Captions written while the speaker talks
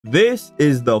This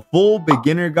is the full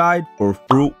beginner guide for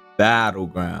Fruit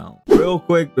Battleground. Real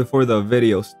quick before the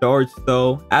video starts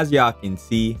though, as y'all can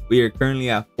see, we are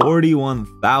currently at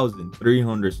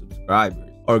 41,300 subscribers.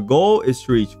 Our goal is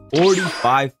to reach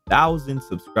 45,000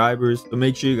 subscribers, so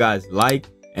make sure you guys like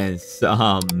and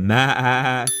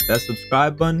smash that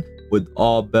subscribe button with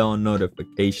all bell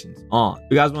notifications on.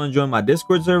 If you guys want to join my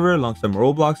Discord server alongside my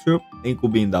Roblox group, link will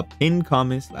be in the pinned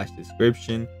comment /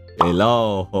 description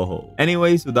below.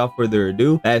 Anyways, without further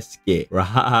ado, let's get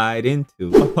right into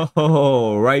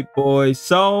right, boys.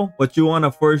 So what you want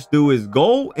to first do is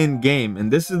go in game,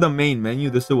 and this is the main menu.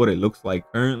 This is what it looks like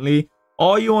currently.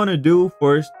 All you want to do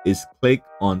first is click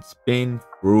on spin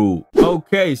fruit.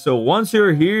 Okay, so once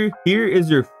you're here, here is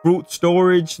your fruit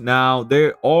storage. Now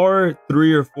there are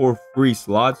 3 or 4 free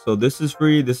slots. So this is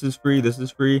free, this is free, this is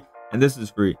free, and this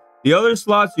is free. The other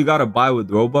slots you gotta buy with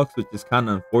Robux, which is kind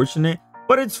of unfortunate,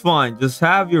 but it's fine. Just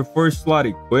have your first slot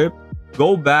equipped,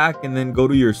 go back, and then go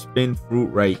to your spin fruit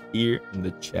right here in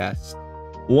the chest.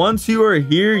 Once you are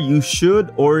here, you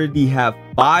should already have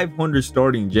 500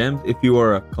 starting gems if you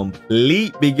are a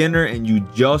complete beginner and you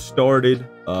just started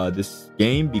this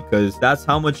game, because that's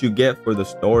how much you get for the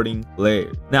starting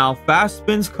player. Now, fast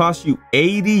spins cost you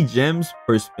 80 gems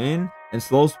per spin and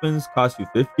slow spins cost you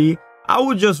 50. I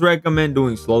would just recommend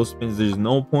doing slow spins. There's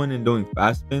no point in doing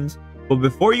fast spins. But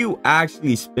before you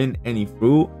actually spin any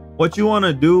fruit, what you want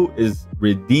to do is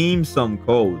redeem some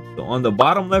codes. So on the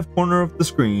bottom left corner of the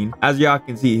screen, as y'all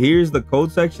can see, here's the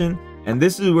code section, and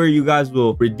this is where you guys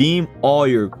will redeem all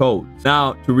your codes.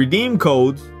 Now, to redeem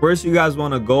codes, first you guys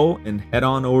want to go and head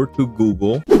on over to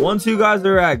Google. Once you guys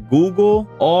are at Google,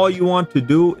 all you want to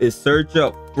do is search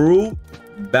up Fruit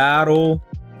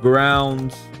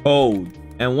Battlegrounds codes.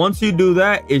 And once you do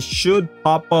that, it should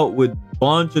pop up with a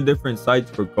bunch of different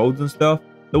sites for codes and stuff.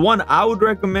 The one I would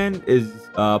recommend is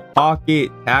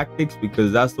Pocket Tactics,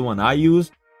 because that's the one I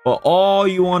use. But all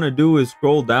you want to do is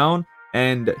scroll down,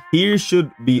 and here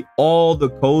should be all the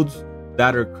codes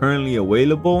that are currently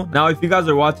available. Now, if you guys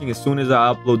are watching as soon as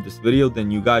I upload this video,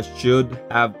 then you guys should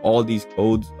have all these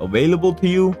codes available to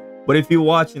you. But if you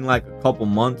watch in like a couple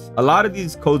months, a lot of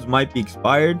these codes might be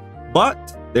expired,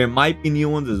 but there might be new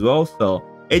ones as well. So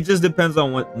it just depends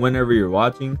on whenever you're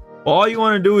watching. All you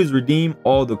want to do is redeem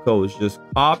all the codes. Just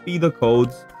copy the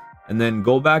codes and then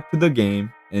go back to the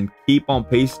game and keep on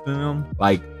pasting them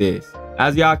like this.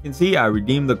 As y'all can see, I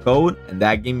redeemed the code and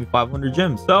that gave me 500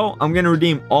 gems. So I'm going to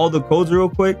redeem all the codes real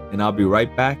quick and I'll be right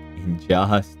back in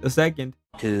just a second.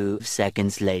 2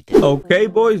 seconds later. Okay,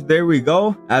 boys, there we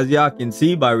go. As y'all can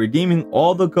see, by redeeming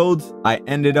all the codes, I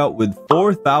ended up with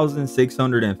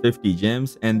 4,650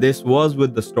 gems, and this was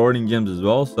with the starting gems as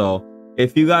well. So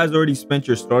if you guys already spent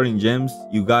your starting gems,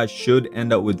 you guys should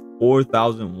end up with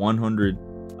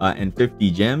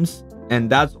 4,150 gems. And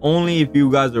that's only if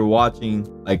you guys are watching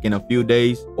like in a few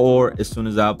days or as soon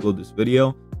as I upload this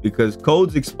video, because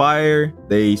codes expire.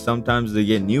 Sometimes they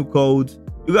get new codes.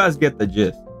 You guys get the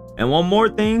gist. And one more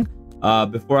thing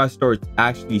before I start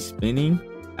actually spinning,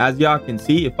 as y'all can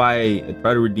see, if I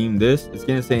try to redeem this, it's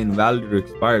gonna say invalid or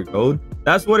expired code.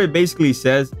 That's what it basically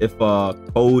says if a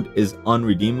code is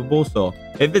unredeemable. So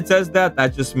if it says that,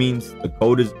 that just means the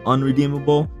code is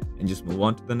unredeemable, and just move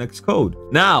on to the next code.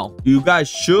 Now, you guys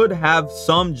should have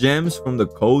some gems from the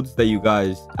codes that you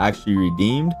guys actually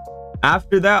redeemed.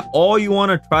 After that, all you want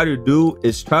to try to do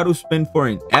is try to spin for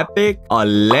an epic, a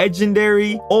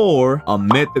legendary, or a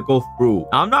mythical fruit.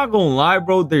 Now, I'm not gonna lie,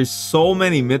 bro, there's so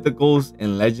many mythicals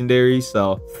and legendaries.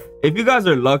 So if you guys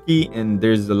are lucky and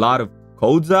there's a lot of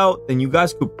codes out, then you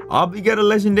guys could probably get a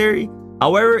legendary.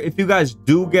 However, if you guys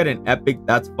do get an epic,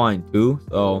 that's fine too.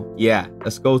 So yeah,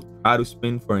 let's go try to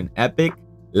spin for an epic,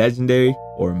 legendary,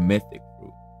 or mythic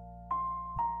fruit.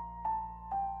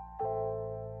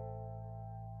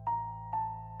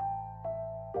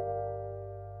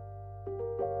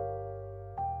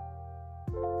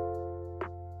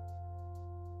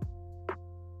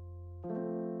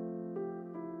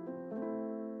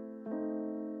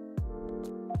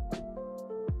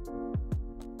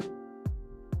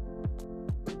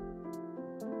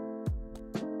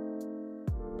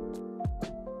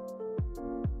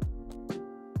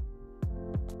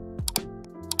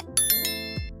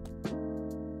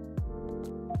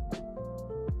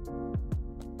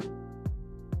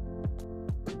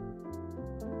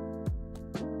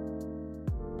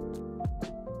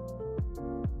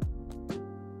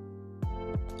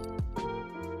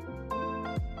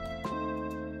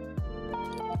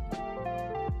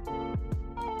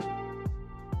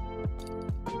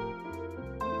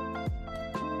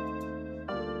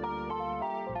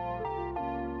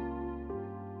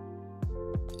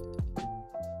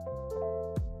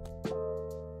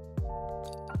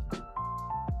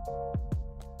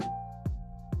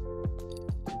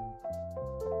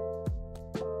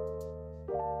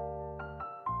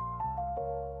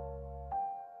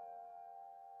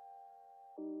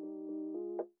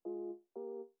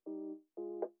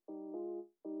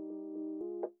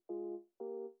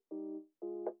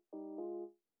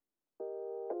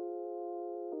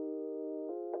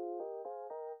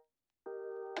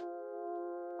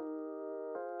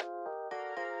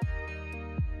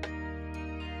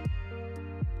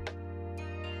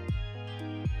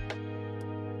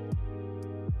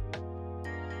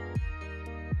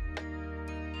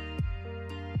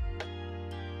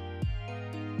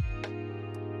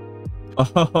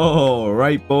 All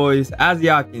right, boys, as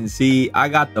y'all can see, I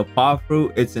got the paw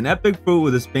fruit. It's an epic fruit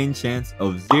with a spin chance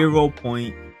of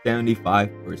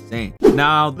 0.75%.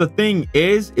 Now the thing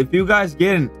is, if you guys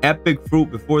get an epic fruit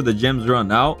before the gems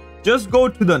run out, just go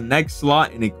to the next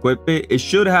slot and equip it. It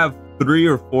should have 3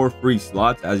 or 4 free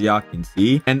slots, as y'all can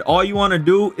see, and all you want to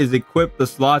do is equip the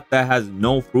slot that has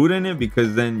no fruit in it,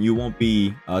 because then you won't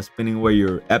be spinning away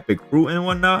your epic fruit and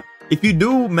whatnot. If you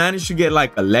do manage to get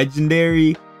like a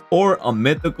legendary or a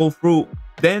mythical fruit,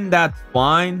 then that's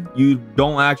fine. You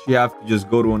don't actually have to just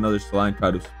go to another slot and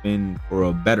try to spin for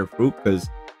a better fruit, because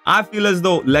I feel as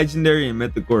though legendary and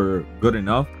mythical are good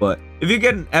enough. But if you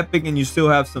get an epic and you still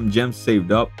have some gems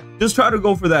saved up, just try to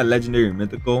go for that legendary and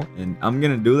mythical, and I'm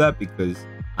gonna do that because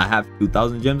I have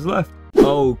 2,000 gems left.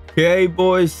 Okay,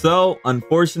 boys, so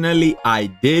unfortunately I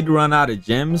did run out of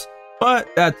gems, but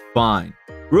that's fine.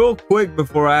 Real quick,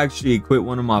 before I actually equip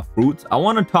one of my fruits, I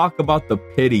want to talk about the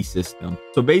pity system.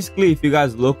 So basically, if you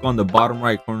guys look on the bottom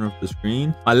right corner of the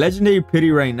screen, my legendary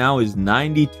pity right now is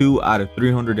 92 out of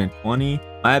 320.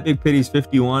 My epic pity is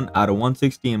 51 out of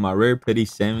 160, and my rare pity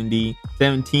 17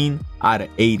 out of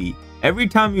 80. Every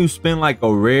time you spin like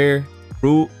a rare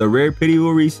fruit, the rare pity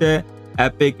will reset.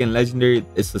 Epic and legendary,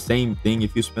 it's the same thing.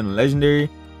 If you spin a legendary,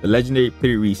 the legendary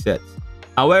pity resets.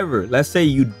 However, let's say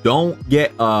you don't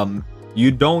get a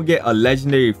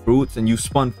legendary fruits and you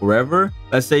spun forever.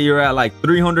 Let's say you're at like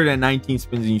 319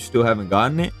 spins and you still haven't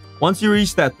gotten it. Once you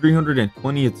reach that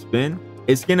 320th spin,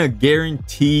 it's gonna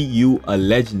guarantee you a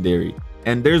legendary.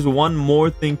 And there's one more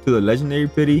thing to the legendary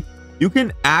pity. You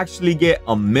can actually get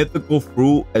a mythical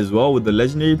fruit as well with the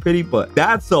legendary pity, but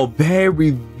that's a very,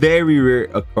 very rare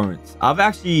occurrence. I've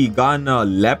actually gotten a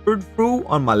leopard fruit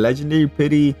on my legendary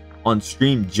pity on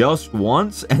stream just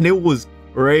once, and it was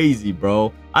crazy,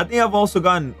 bro. I think I've also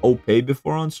gotten OP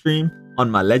before on stream on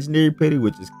my legendary pity,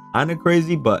 which is kind of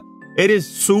crazy, but it is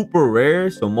super rare.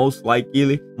 So most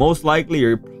likely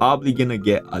you're probably gonna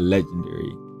get a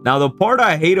legendary. Now, the part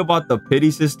I hate about the pity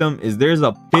system is there's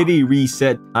a pity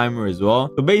reset timer as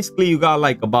well. So basically, you got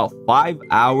like about 5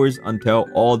 hours until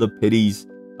all the pities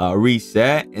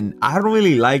reset. And I don't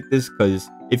really like this, because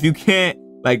if you can't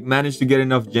like manage to get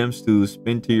enough gems to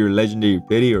spin to your legendary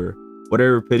pity or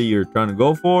whatever pity you're trying to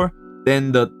go for,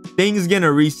 then the thing's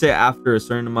gonna reset after a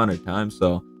certain amount of time.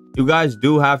 So you guys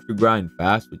do have to grind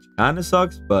fast, which kind of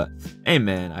sucks, but hey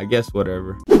man, I guess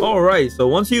whatever. All right, so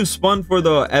once you've spun for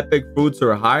the epic fruits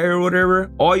or higher or whatever,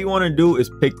 all you want to do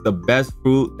is pick the best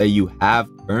fruit that you have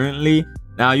currently.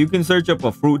 Now you can search up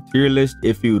a fruit tier list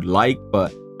if you'd like,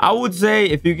 but I would say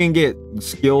if you can get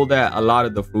skilled at a lot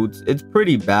of the fruits, it's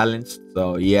pretty balanced.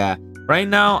 So yeah, right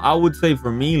now I would say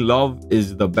for me, love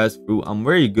is the best fruit. I'm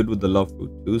very good with the love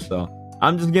fruit too, so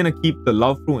I'm just gonna keep the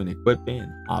love fruit and equip it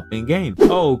and hop in game.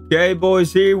 Okay,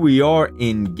 boys, here we are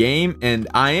in game, and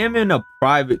I am in a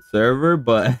private server,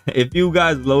 but if you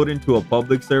guys load into a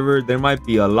public server, there might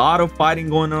be a lot of fighting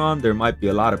going on. There might be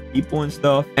a lot of people and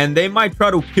stuff, and they might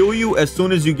try to kill you as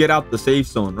soon as you get out the safe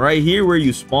zone. Right here where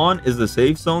you spawn is the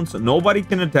safe zone, so nobody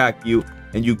can attack you,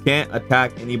 and you can't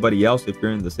attack anybody else if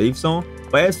you're in the safe zone.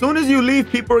 But as soon as you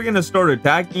leave, people are gonna start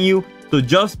attacking you, so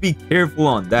just be careful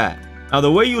on that. Now, the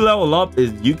way you level up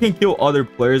is you can kill other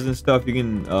players and stuff. You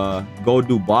can go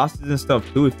do bosses and stuff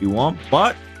too if you want,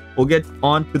 but we'll get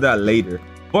on to that later.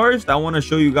 First, I want to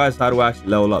show you guys how to actually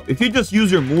level up. If you just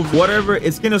use your moves, whatever,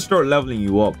 it's going to start leveling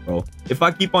you up, bro. If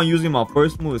I keep on using my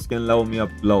first move, it's going to level me up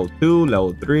to level 2,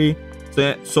 level 3,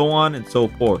 so on and so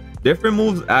forth. Different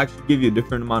moves actually give you a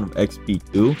different amount of XP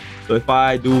too. So if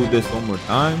I do this one more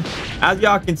time, as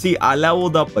y'all can see, I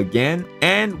leveled up again,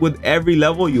 and with every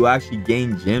level you actually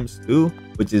gain gems too,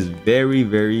 which is very,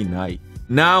 very nice.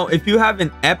 Now, if you have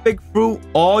an epic fruit,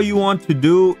 all you want to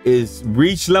do is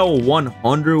reach level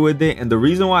 100 with it. And the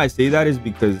reason why I say that is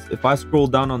because if I scroll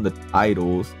down on the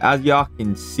titles, as y'all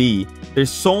can see,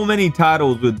 there's so many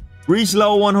titles with reach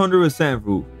level 100 with sand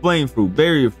fruit, flame fruit,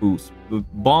 barrier fruits,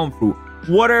 bomb fruit,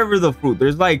 whatever the fruit.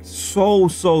 There's like so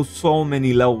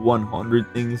many level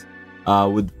 100 things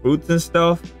with fruits and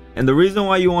stuff. And the reason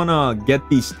why you want to get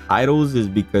these titles is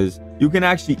because you can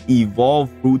actually evolve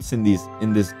fruits in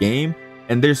this game,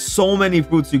 and there's so many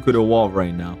fruits you could evolve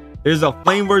right now. There's a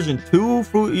flame version 2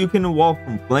 fruit you can evolve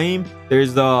from flame.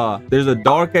 There's a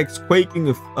dark X quake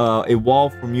you can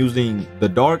evolve from using the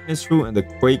darkness fruit and the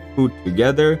quake fruit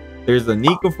together. There's a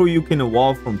Nico fruit you can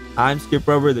evolve from time skip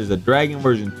rubber. There's a dragon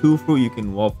version 2 fruit you can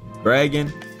evolve from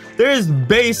dragon. There's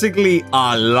basically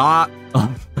a lot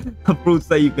of fruits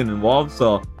that you can evolve,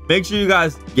 so make sure you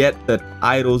guys get the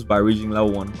titles by reaching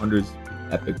level 100's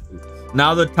epic fruits.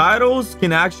 Now, the titles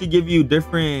can actually give you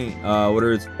different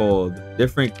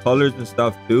different colors and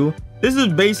stuff too. This is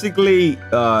basically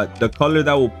the color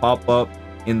that will pop up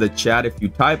in the chat if you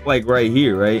type like right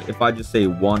here, right? If I just say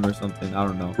 1 or something, I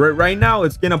don't know. Right now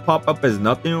it's gonna pop up as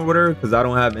nothing or whatever because I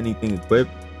don't have anything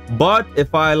equipped. But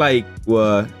if I like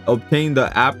obtain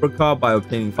the apricot by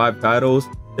obtaining 5 titles,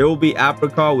 there will be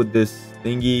apricot with this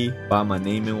thingy by my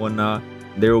name and whatnot.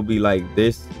 There will be like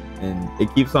this, and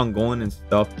it keeps on going and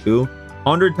stuff too.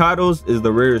 100 titles is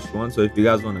the rarest one, so if you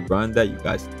guys want to grind that, you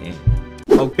guys can.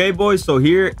 Okay boys, so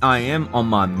here I am on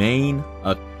my main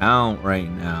account right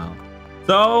now.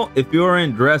 So if you're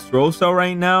in Dressrosa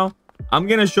right now, I'm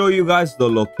gonna show you guys the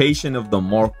location of the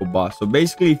Marco boss. So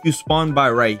basically, if you spawn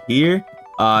by right here,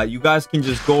 you guys can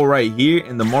just go right here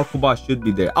and the Marco boss should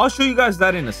be there. I'll show you guys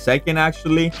that in a second.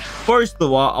 Actually, first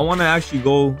of all, I want to actually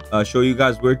go show you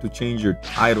guys where to change your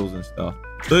titles and stuff.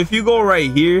 So if you go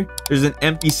right here, there's an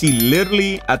NPC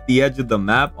literally at the edge of the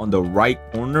map on the right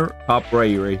corner, top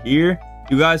right here.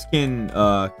 You guys can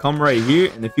come right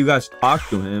here, and if you guys talk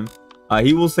to him,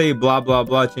 he will say blah blah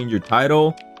blah, change your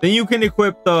title. Then you can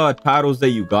equip the titles that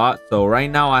you got. So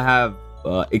right now I have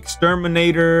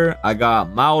Exterminator, I got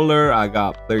Mauler, I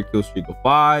got Player Kill Streak of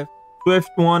 5,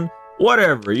 Swift one,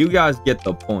 whatever. You guys get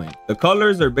the point. The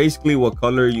colors are basically what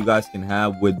color you guys can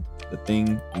have with the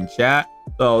thing in chat.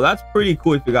 So that's pretty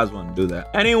cool if you guys want to do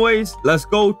that. Anyways, let's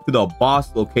go to the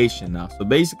boss location now. So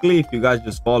basically, if you guys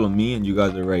just follow me and you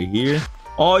guys are right here,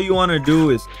 all you want to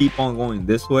do is keep on going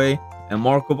this way, and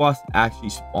Marco boss actually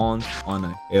spawns on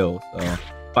a hill. So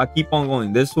if I keep on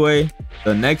going this way,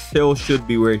 the next hill should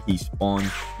be where he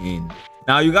spawns in.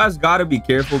 Now you guys gotta be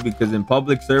careful because in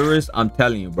public servers, I'm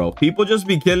telling you, bro, people just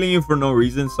be killing you for no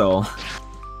reason. So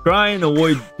try and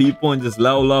avoid people and just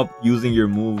level up using your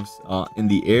moves in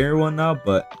the air and whatnot.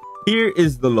 But here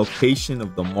is the location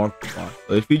of the Marco boss.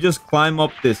 So if you just climb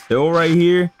up this hill right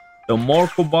here, the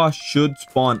Marco boss should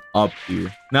spawn up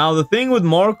here. Now the thing with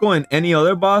Marco and any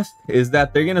other boss is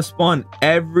that they're gonna spawn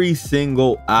every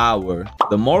single hour.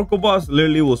 The Marco boss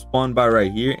literally will spawn by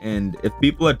right here, and if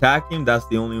people attack him, that's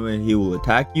the only way he will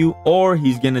attack you, or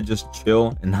he's gonna just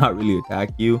chill and not really attack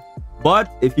you. But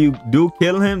if you do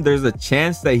kill him, there's a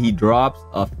chance that he drops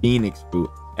a phoenix fruit.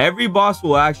 Every boss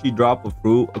will actually drop a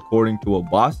fruit according to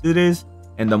what boss it is,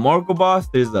 and the Marco boss,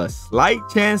 there's a slight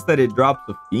chance that it drops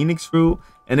a phoenix fruit,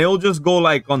 and it will just go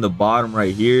like on the bottom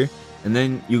right here, and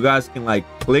then you guys can like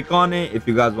click on it if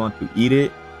you guys want to eat it.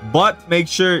 But make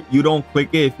sure you don't click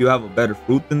it if you have a better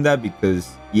fruit than that,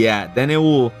 because yeah, then it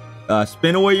will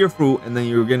spin away your fruit, and then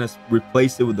you're gonna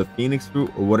replace it with the phoenix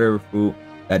fruit or whatever fruit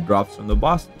that drops from the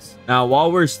bosses. Now while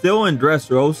we're still in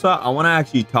Dressrosa, I want to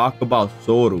actually talk about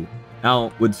Soru.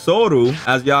 Now with Soru,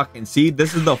 as y'all can see,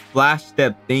 this is the flash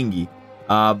step thingy,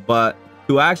 but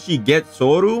to actually get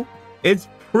Soru, it's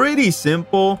pretty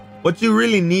simple. What you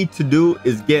really need to do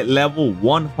is get level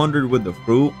 100 with the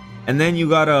fruit, and then you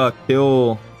gotta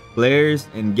kill players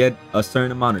and get a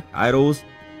certain amount of titles.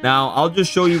 Now I'll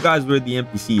just show you guys where the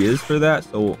NPC is for that.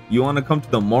 So you want to come to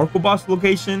the Marco boss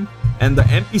location, and the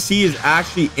NPC is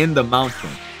actually in the mountain.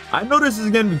 I know this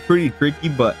is gonna be pretty tricky,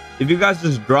 but if you guys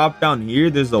just drop down here,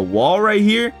 there's a wall right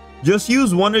here. Just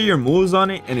use one of your moves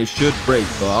on it and it should break.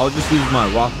 So I'll just use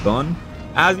my rock gun.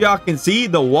 As y'all can see,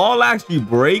 the wall actually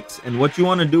breaks, and what you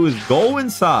want to do is go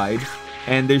inside,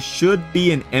 and there should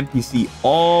be an NPC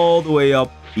all the way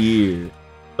up here.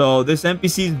 So this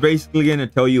NPC is basically going to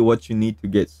tell you what you need to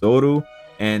get Soru.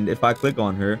 And if I click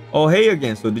on her, oh hey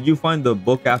again, so did you find the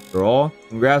book after all?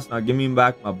 Congrats, now give me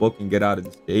back my book and get out of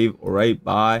this cave. All right,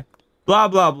 bye. Blah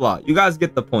blah blah. You guys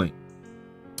get the point.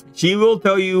 She will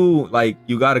tell you like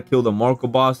you got to kill the Marco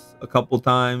boss a couple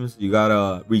times, you got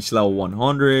to reach level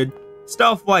 100,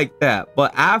 stuff like that.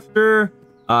 But after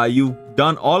you've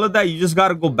done all of that, you just got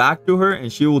to go back to her,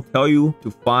 and she will tell you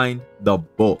to find the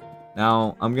book.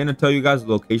 Now I'm gonna tell you guys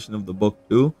the location of the book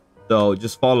too, so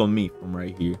just follow me from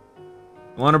right here.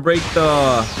 You want to break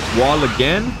the wall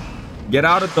again, get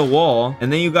out of the wall,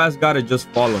 and then you guys gotta just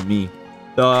follow me.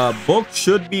 The book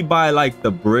should be by like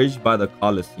the bridge by the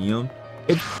Coliseum.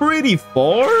 It's pretty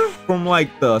far from like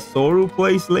the Soru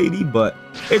place, lady, but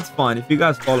it's fine. If you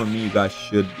guys follow me, you guys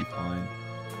should be fine.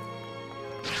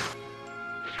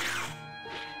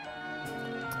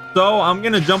 So I'm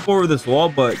gonna jump over this wall,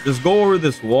 but just go over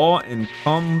this wall and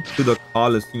come to the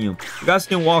Coliseum. You guys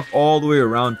can walk all the way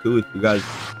around too if you guys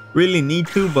really need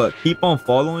to, but keep on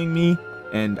following me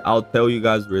and I'll tell you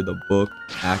guys where the book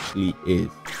actually is.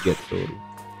 Get Soru.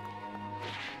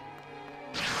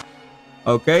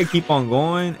 Okay, keep on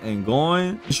going and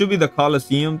going. It should be the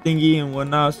Coliseum thingy and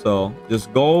whatnot, so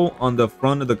just go on the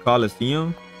front of the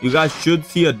Coliseum. You guys should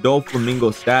see a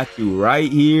Doflamingo statue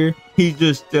right here. He's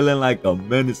just chilling like a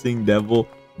menacing devil.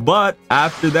 But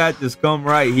after that, just come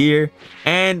right here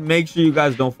and make sure you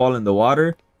guys don't fall in the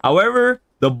water. However,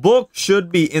 the book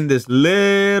should be in this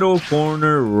little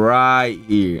corner right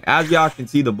here. As y'all can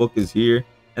see, the book is here.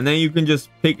 And then you can just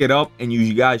pick it up and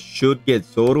you guys should get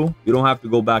Soru. You don't have to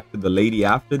go back to the lady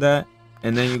after that.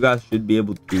 And then you guys should be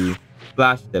able to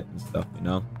splash step and stuff, you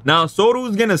know. Now, Soru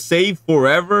is going to save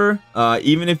forever.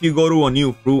 Even if you go to a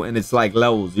new fruit and it's like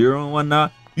level 0 and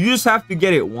whatnot. You just have to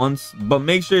get it once. But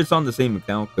make sure it's on the same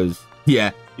account because,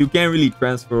 yeah, you can't really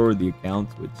transfer the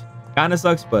accounts, which kind of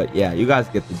sucks. But yeah, you guys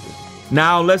get the gist.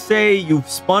 Now, let's say you've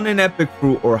spun an epic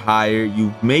fruit or higher,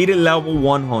 you've made it level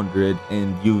 100,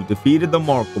 and you've defeated the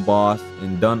Marco boss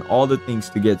and done all the things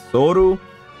to get Soru.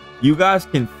 You guys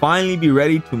can finally be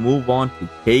ready to move on to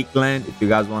Cake Land if you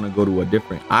guys want to go to a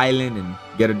different island and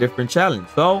get a different challenge.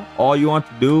 So, all you want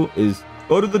to do is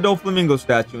go to the Doflamingo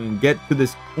statue and get to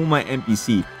this Kuma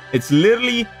NPC. It's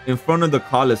literally in front of the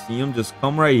Coliseum. Just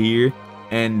come right here,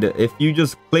 and if you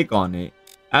just click on it,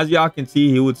 as y'all can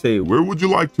see, he would say, "Where would you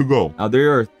like to go?" Now,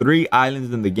 there are 3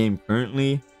 islands in the game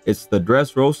currently. It's the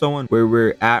Dressrosa one where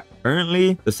we're at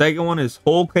currently. The second one is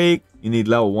Whole Cake. You need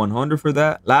level 100 for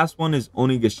that. Last one is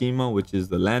Onigashima, which is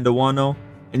the Land of Wano.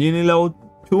 And you need level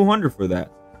 200 for that.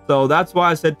 So that's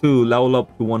why I said to level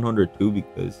up to 102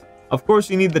 because, of course,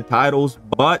 you need the titles,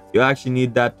 but you actually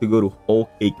need that to go to Whole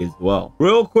Cake as well.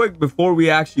 Real quick, before we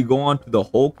actually go on to the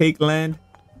Whole Cake Land,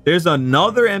 there's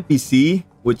another NPC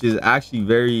which is actually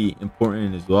very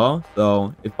important as well.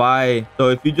 So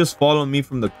if you just follow me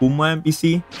from the Kuma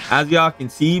NPC, as y'all can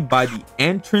see by the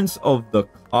entrance of the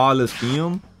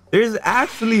Coliseum, there's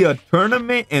actually a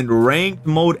tournament and ranked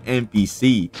mode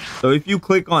NPC. So if you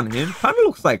click on him, kind of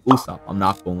looks like Usopp, I'm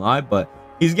not gonna lie, but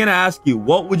he's gonna ask you,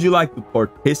 what would you like to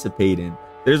participate in?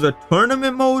 There's a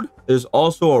tournament mode. There's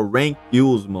also a ranked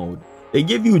duels mode. They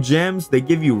give you gems, they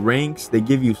give you ranks, they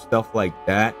give you stuff like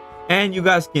that. And you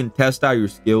guys can test out your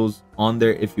skills on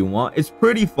there if you want. It's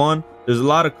pretty fun. There's a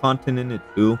lot of content in it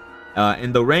too.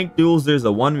 In the ranked duels, there's a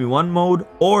 1v1 mode.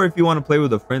 Or if you want to play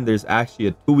with a friend, there's actually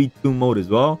a 2v2 mode as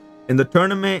well. In the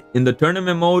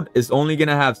tournament mode, it's only going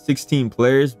to have 16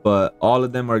 players. But all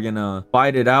of them are going to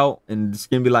fight it out. And it's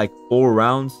going to be like 4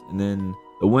 rounds. And then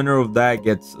the winner of that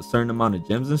gets a certain amount of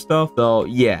gems and stuff. So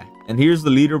yeah. And here's the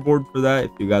leaderboard for that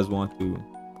if you guys want to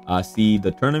see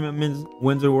the tournament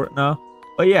wins or whatnot.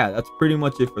 But yeah, that's pretty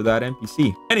much it for that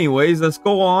NPC. Anyways, let's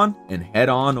go on and head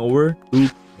on over to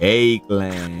Cake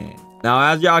Land. Now,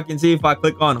 as y'all can see, if I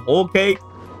click on Whole Cake,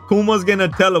 Kuma's gonna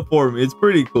teleport me. It's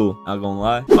pretty cool, not gonna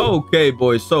lie. Okay,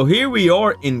 boys, so here we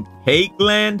are in Cake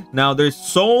Land. Now, there's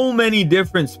so many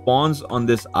different spawns on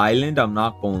this island, I'm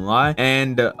not gonna lie.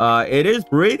 And it is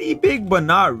pretty big, but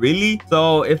not really.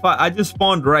 So if I just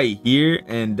spawned right here,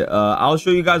 and I'll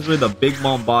show you guys where the Big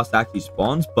Mom boss actually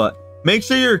spawns. But make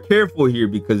sure you're careful here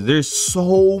because there's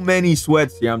so many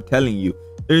sweats here, I'm telling you.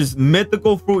 There's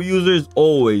mythical fruit users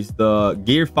always, the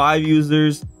Gear 5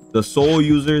 users, the soul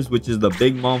users, which is the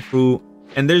Big Mom fruit.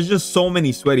 And there's just so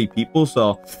many sweaty people.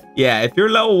 So yeah, if you're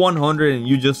level 100 and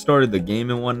you just started the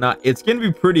game and whatnot, it's gonna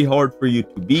be pretty hard for you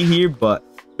to be here. But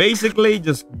basically,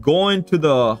 just go into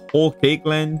the Whole Cake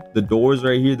Land, the doors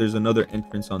right here. There's another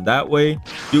entrance on that way.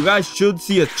 You guys should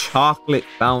see a chocolate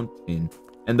fountain.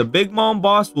 And the Big Mom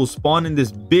boss will spawn in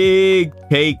this big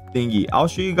cake thingy. I'll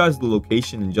show you guys the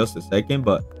location in just a second.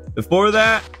 But before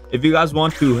that, if you guys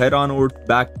want to head on over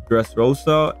back to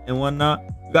Dressrosa and whatnot,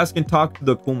 you guys can talk to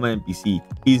the Kuma NPC.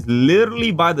 He's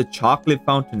literally by the chocolate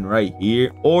fountain right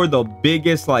here. Or the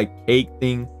biggest like cake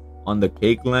thing on the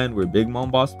Cake Land where Big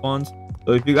Mom boss spawns.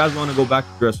 So if you guys want to go back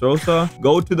to Dressrosa,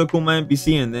 go to the Kuma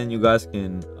NPC and then you guys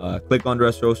can click on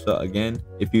Dressrosa again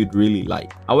if you'd really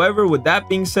like. However, with that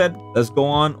being said, let's go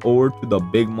on over to the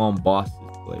Big Mom boss's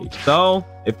place. So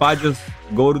if I just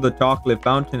go to the chocolate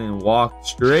fountain and walk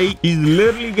straight, he's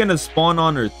literally gonna spawn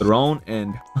on her throne.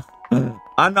 And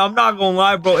I'm not gonna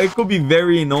lie, bro, it could be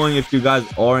very annoying if you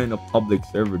guys are in a public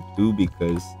server too,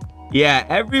 because yeah,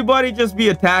 everybody just be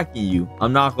attacking you.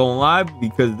 I'm not gonna lie,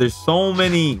 because there's so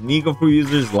many Nika fruit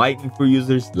users, lightning fruit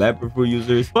users, leopard fruit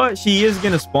users. But she is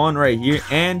gonna spawn right here,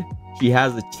 and she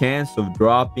has a chance of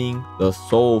dropping the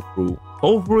soul fruit.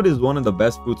 Soul fruit is one of the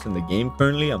best fruits in the game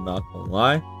currently, I'm not gonna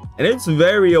lie. And it's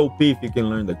very OP if you can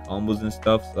learn the combos and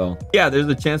stuff. So yeah, there's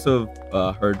a chance of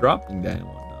her dropping that and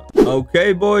whatnot.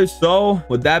 Okay, boys, so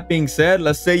with that being said,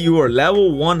 let's say you are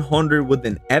level 100 with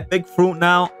an epic fruit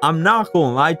now. I'm not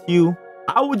gonna lie to you,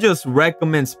 I would just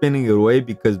recommend spinning it away,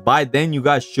 because by then you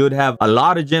guys should have a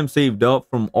lot of gems saved up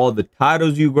from all the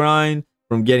titles you grind,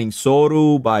 from getting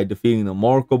Soru by defeating the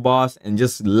Marco boss, and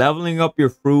just leveling up your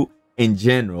fruit in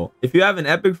general. If you have an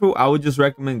epic fruit, I would just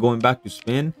recommend going back to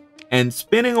spin and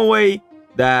spinning away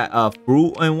that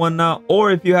fruit and whatnot,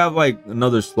 or if you have like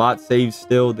another slot save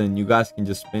still, then you guys can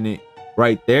just spin it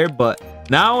right there. But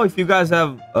now if you guys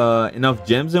have enough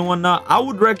gems and whatnot, I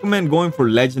would recommend going for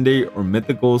legendary or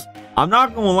mythicals. I'm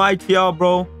not gonna lie to y'all,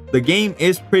 bro, the game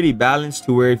is pretty balanced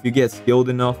to where if you get skilled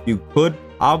enough, you could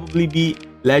probably beat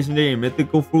legendary and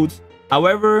mythical fruits.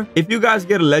 However, if you guys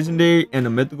get a legendary and a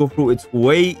mythical fruit, it's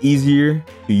way easier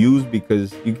to use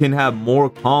because you can have more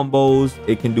combos,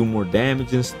 it can do more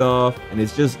damage and stuff, and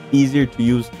it's just easier to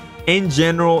use in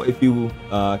general if you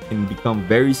can become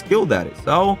very skilled at it.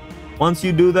 So once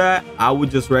you do that, I would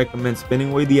just recommend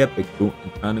spinning away the epic fruit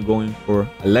and trying to go in for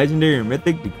a legendary or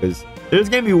mythic, because there's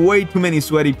gonna be way too many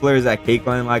sweaty players at Cake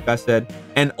Land, like I said,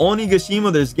 and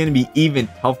Onigashima there's gonna be even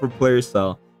tougher players.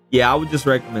 So yeah, I would just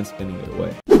recommend spinning it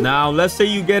away. Now, let's say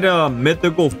you get a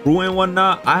mythical fruit and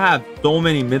whatnot. I have so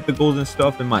many mythicals and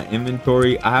stuff in my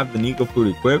inventory. I have the Nika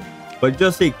fruit equipped, but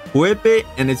just equip it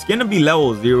and it's gonna be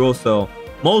level 0. So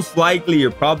most likely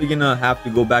you're probably gonna have to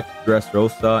go back to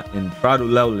Dressrosa and try to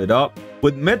level it up.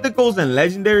 With mythicals and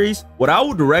legendaries, what I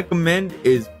would recommend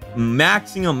is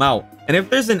maxing them out. And if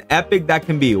there's an epic that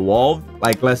can be evolved,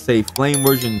 like let's say Flame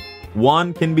version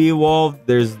 1 can be evolved,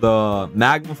 there's the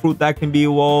magma fruit that can be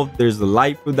evolved, there's the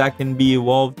light fruit that can be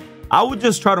evolved, I would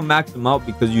just try to max them out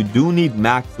because you do need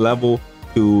max level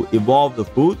to evolve the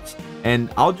fruits. And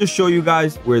I'll just show you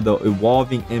guys where the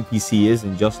evolving NPC is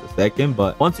in just a second.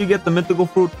 But once you get the mythical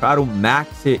fruit, try to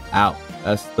max it out.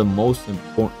 That's the most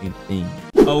important thing.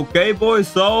 Okay, boys,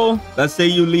 so let's say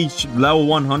you reach level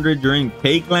 100 during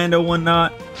Cake Land or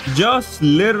whatnot. Just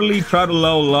literally try to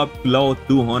level up to level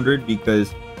 200,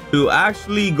 because to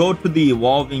actually go to the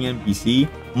evolving NPC,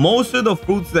 most of the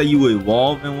fruits that you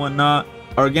evolve and whatnot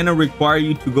are gonna require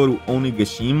you to go to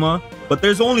Onigashima. But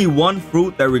there's only one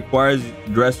fruit that requires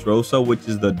Dressrosa, which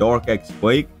is the Dark X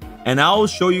Quake. And I'll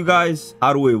show you guys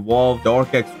how to evolve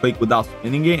Dark X Quake without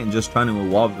spinning it and just trying to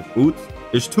evolve the fruits.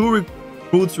 There's two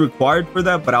fruits required for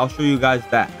that, but I'll show you guys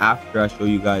that after I show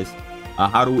you guys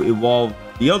how to evolve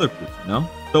the other fruits, you know?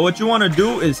 So what you want to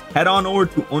do is head on over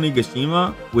to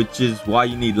Onigashima, which is why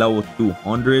you need level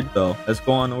 200. So let's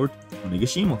go on over to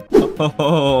Onigashima.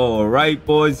 All right,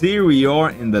 boys, here we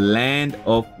are in the land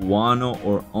of Wano,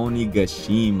 or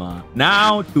Onigashima.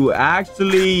 Now, to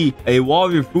actually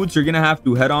evolve your fruits, you're gonna have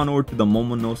to head on over to the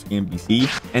Momonosuke NPC,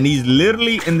 and he's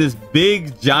literally in this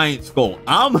big giant skull.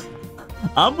 I'm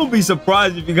gonna be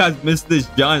surprised if you guys miss this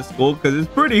giant skull, because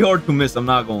it's pretty hard to miss, I'm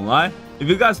not gonna lie. If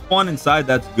you guys spawn inside,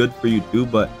 that's good for you too.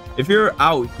 But if you're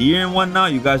out here and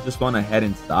whatnot, you guys just want to head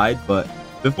inside. But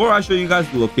before I show you guys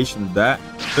the location of that,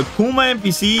 the Kuma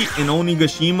NPC in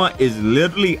Onigashima is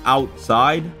literally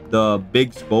outside the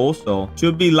big skull. So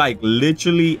should be like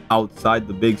literally outside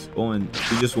the big skull. And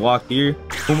if you just walk here,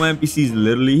 Kuma NPC is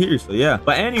literally here. So yeah.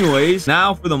 But anyways,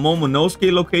 now for the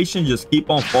Momonosuke location, just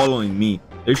keep on following me.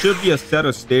 There should be a set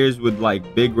of stairs with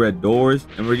like big red doors,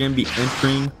 and we're gonna be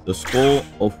entering the skull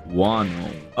of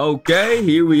Wano. Okay,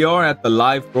 here we are at the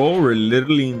live floor. We're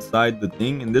literally inside the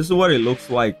thing, and this is what it looks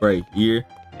like right here.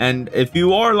 And if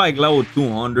you are like level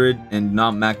 200 and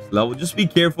not max level, just be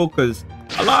careful, because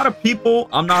a lot of people,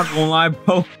 I'm not gonna lie,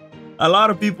 bro, a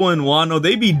lot of people in Wano,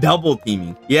 they be double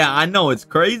teaming. Yeah, I know it's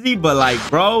crazy, but like,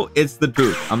 bro, it's the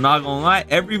truth. I'm not gonna lie,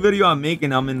 every video I'm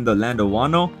making, I'm in the land of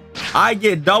Wano, I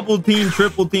get double team,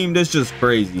 triple team. That's just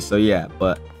crazy. So yeah,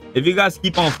 but if you guys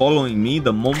keep on following me,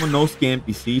 the Momonosuke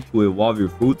NPC to evolve your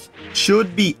fruits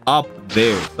should be up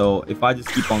there. So if I just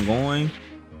keep on going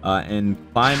and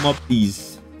climb up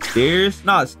these stairs,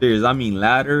 not stairs, I mean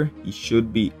ladder, he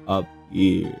should be up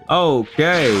here.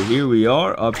 Okay, here we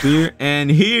are up here, and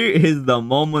here is the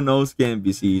Momonosuke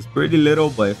NPC. He's pretty little,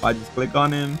 but if I just click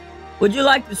on him. Would you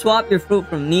like to swap your fruit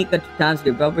from Nika to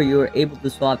Timeskip Rubber? You are able to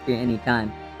swap here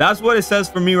anytime. That's what it says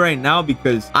for me right now,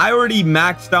 because I already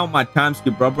maxed out my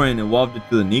Timeskip Rubber and evolved it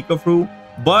to the Nika fruit.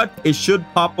 But it should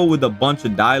pop up with a bunch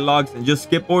of dialogues, and just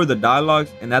skip over the dialogues,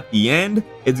 and at the end,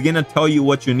 it's gonna tell you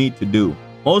what you need to do.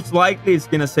 Most likely, it's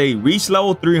gonna say reach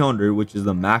level 300, which is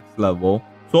the max level.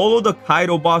 Solo the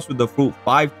Kaido boss with the fruit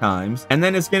 5 times, and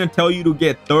then it's gonna tell you to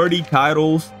get 30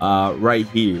 titles right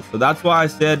here. So that's why I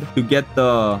said to get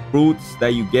the fruits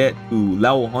that you get to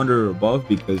level 100 or above,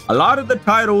 because a lot of the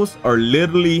titles are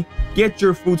literally get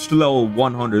your fruits to level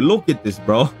 100. Look at this,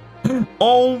 bro.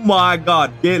 Oh my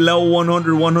god, get level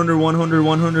 100, 100, 100,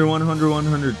 100, 100,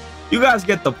 100. You guys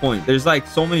get the point. There's like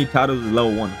so many titles with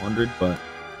level 100, but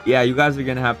yeah, you guys are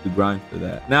gonna have to grind for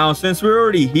that. Now, since we're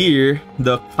already here,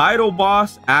 the Kaido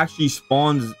boss actually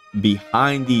spawns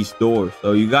behind these doors.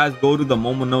 So you guys go to the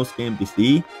Momonosuke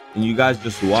NPC and you guys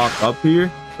just walk up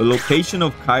here. The location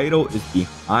of Kaido is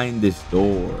behind this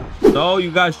door. So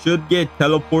you guys should get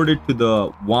teleported to the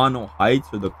Wano Heights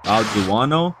or the Clouds of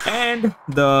Wano. And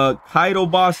the Kaido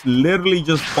boss literally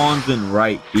just spawns in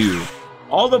right here.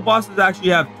 All the bosses actually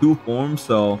have two forms.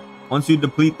 So once you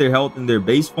deplete their health in their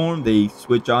base form, they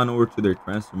switch on over to their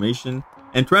transformation.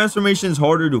 And transformation is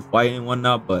harder to fight and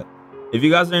whatnot. But if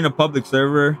you guys are in a public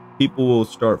server, people will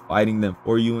start fighting them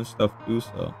for you and stuff too.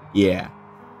 So yeah.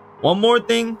 One more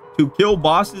thing, to kill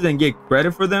bosses and get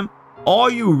credit for them,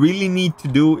 all you really need to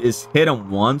do is hit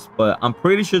them once. But I'm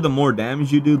pretty sure the more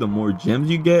damage you do, the more gems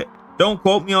you get. Don't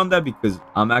quote me on that because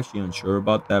I'm actually unsure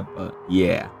about that. But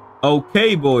yeah.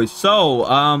 Okay, boys. So,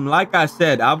 like I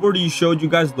said, I've already showed you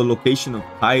guys the location of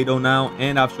Kaido now,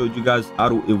 and I've showed you guys how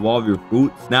to evolve your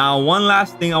fruits. Now, one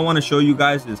last thing I want to show you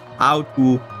guys is how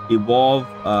to evolve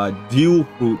dual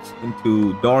fruits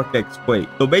into Dark X Quake.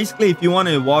 So basically, if you want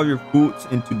to evolve your fruits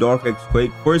into Dark X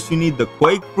Quake, first you need the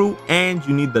Quake fruit and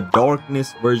you need the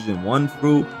Darkness version 1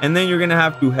 fruit, and then you're gonna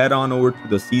have to head on over to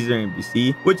the Caesar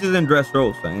NPC, which is in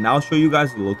Dressrosa, and I'll show you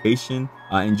guys the location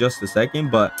in just a second.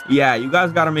 But yeah, you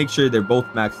guys gotta make sure they're both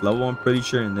max level, I'm pretty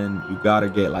sure, and then you gotta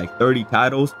get like 30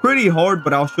 titles. Pretty hard,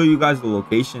 but I'll show you guys the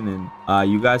location, and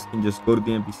you guys can just go to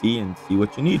the NPC and see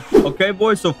what you need. Okay,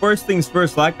 boys, so first things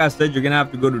first, like I said, you're gonna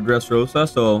have to go to Dressrosa.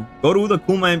 So go to the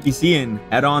Kuma NPC and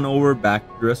head on over back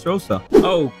to Dressrosa.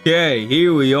 Okay,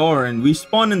 here we are, and we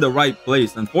spawned in the right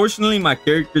place. Unfortunately, my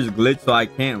character's glitched, so I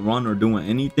can't run or do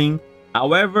anything.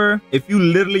 However, if you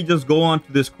literally just go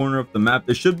onto this corner of the map,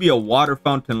 there should be a water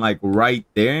fountain like right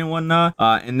there and whatnot.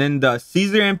 And then the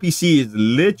Caesar NPC is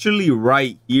literally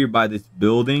right here by this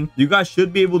building. You guys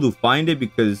should be able to find it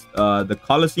because the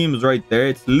Coliseum is right there.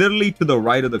 It's literally to the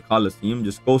right of the Coliseum.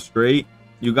 Just go straight.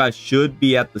 You guys should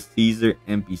be at the Caesar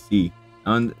NPC.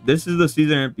 And this is the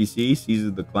Caesar NPC,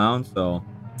 Caesar the Clown. So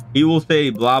he will say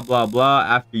blah, blah, blah.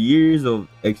 After years of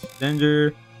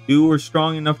exchanger, you were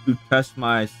strong enough to test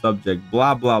my subject,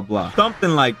 blah blah blah, something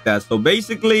like that. So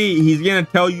basically he's gonna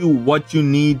tell you what you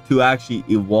need to actually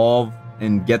evolve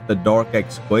and get the Dark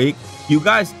X Quake. You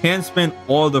guys can spend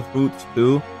all the fruits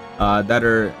too that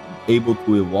are able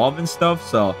to evolve and stuff.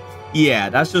 So yeah,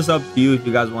 that's just up to you if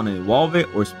you guys want to evolve it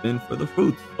or spin for the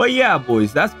fruits. But yeah,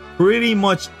 boys, that's pretty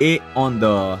much it on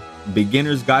the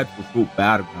beginner's guide for fruit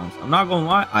battlegrounds. I'm not gonna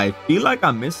lie, I feel like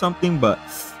I missed something, but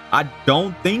I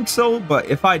don't think so. But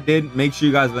if I did, make sure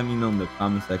you guys let me know in the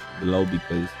comment section below,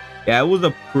 because yeah, it was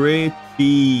a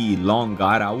pretty long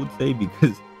guide, I would say,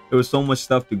 because there was so much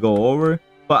stuff to go over.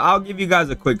 But I'll give you guys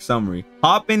a quick summary.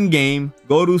 Hop in game,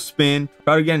 go to spin,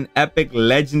 try to get an epic,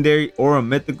 legendary, or a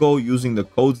mythical using the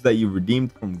codes that you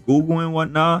redeemed from Google and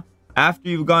whatnot. After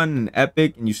you've gotten an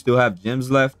epic and you still have gems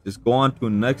left, just go on to the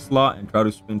next slot and try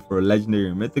to spin for a legendary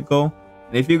or mythical.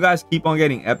 And if you guys keep on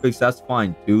getting epics, that's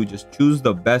fine too. Just choose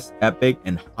the best epic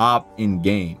and hop in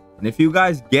game. And if you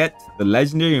guys get the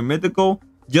legendary or mythical,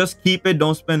 just keep it.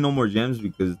 Don't spend no more gems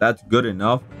because that's good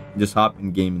enough. Just hop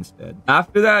in game instead.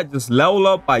 After that, just level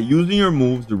up by using your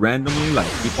moves randomly.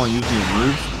 Like, keep on using your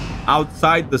moves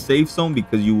outside the safe zone,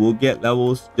 because you will get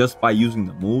levels just by using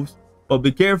the moves. But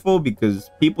be careful, because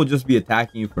people just be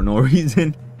attacking you for no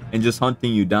reason and just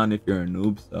hunting you down if you're a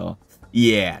noob. So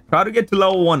yeah, try to get to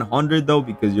level 100 though,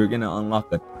 because you're gonna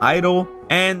unlock a title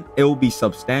and it will be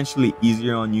substantially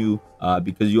easier on you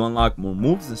because you unlock more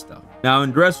moves and stuff. Now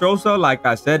in Dressrosa, like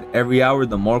I said, every hour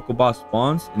the Marco boss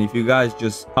spawns, and if you guys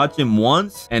just touch him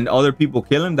once and other people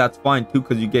kill him, that's fine too,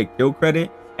 because you get kill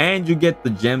credit and you get the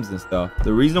gems and stuff.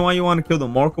 The reason why you want to kill the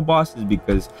Marco boss is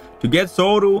because to get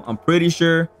Soru, I'm pretty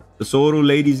sure the Soru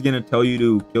lady is gonna tell you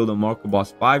to kill the Marco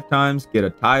boss 5 times, get a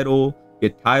title,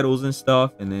 get titles and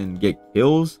stuff, and then get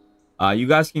kills. You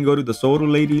guys can go to the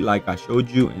Soru lady like I showed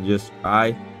you and just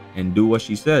try and do what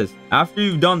she says. After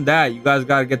you've done that, you guys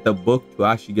gotta get the book to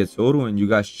actually get Soru, and you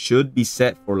guys should be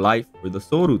set for life for the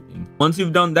Soru thing. Once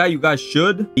you've done that, you guys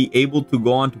should be able to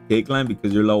go on to Cake Land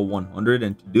because you're level 100,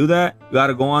 and to do that, you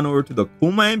gotta go on over to the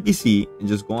Kuma NPC and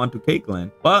just go on to Cake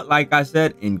Land. But like I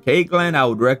said, in Cake Land, I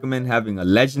would recommend having a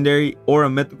legendary or a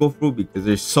mythical fruit because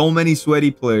there's so many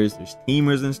sweaty players, there's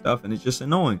teamers and stuff, and it's just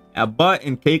annoying. But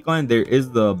in Cake Land, there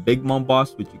is the Big Mom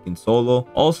boss, which you can solo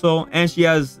also, and she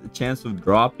has a chance of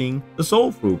dropping the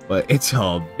soul fruit, but it's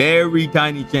a very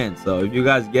tiny chance. So if you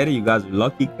guys get it, you guys are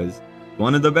lucky because it's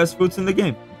one of the best fruits in the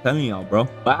game. I'm telling y'all, bro.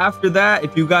 But after that,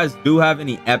 if you guys do have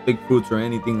any epic fruits or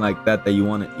anything like that that you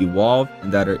want to evolve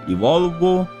and that are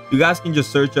evolvable, you guys can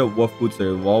just search up what fruits are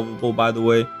evolvable. By the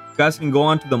way, you guys can go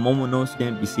on to the Momonosuke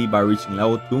NPC by reaching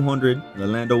level 200 in the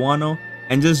land of Wano,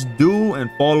 and just do and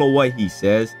follow what he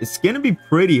says. It's gonna be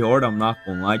pretty hard, I'm not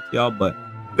gonna lie to y'all, but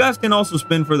you guys can also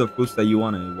spin for the fruits that you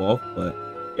want to evolve. But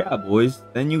yeah, boys,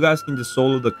 then you guys can just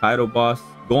solo the Kaido boss,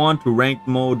 go on to ranked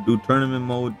mode, do tournament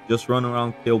mode, just run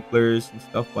around, kill players and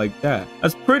stuff like that.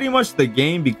 That's pretty much the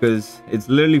game, because it's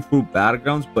literally Fruit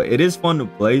Battlegrounds, but it is fun to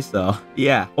play. So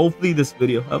yeah, hopefully this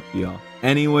video helped y'all.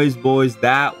 Anyways, boys,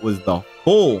 that was the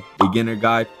full beginner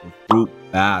guide for Fruit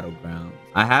Battlegrounds.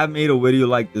 I have made a video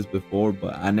like this before,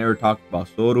 but I never talked about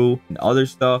Soru and other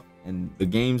stuff, and the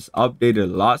game's updated a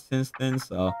lot since then.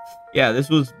 So yeah, this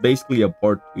was basically a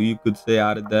part 2, you could say,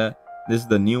 out of that. This is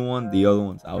the new one, the other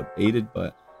one's outdated.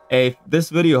 But hey, if this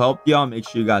video helped y'all, make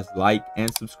sure you guys like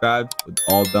and subscribe with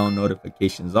all bell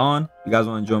notifications on. If you guys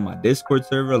want to join my Discord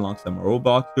server alongside my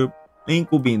Roblox group,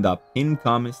 link will be in the pinned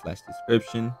comment /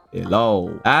 description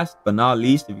below. Last but not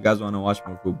least, if you guys want to watch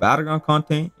more Fruit Battleground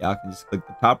content, y'all can just click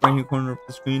the top right hand corner of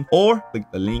the screen or click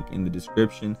the link in the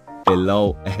description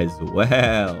below as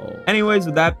well. Anyways,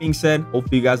 with that being said,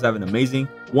 hopefully you guys have an amazing,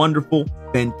 wonderful,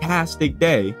 fantastic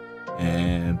day,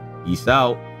 and peace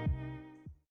out.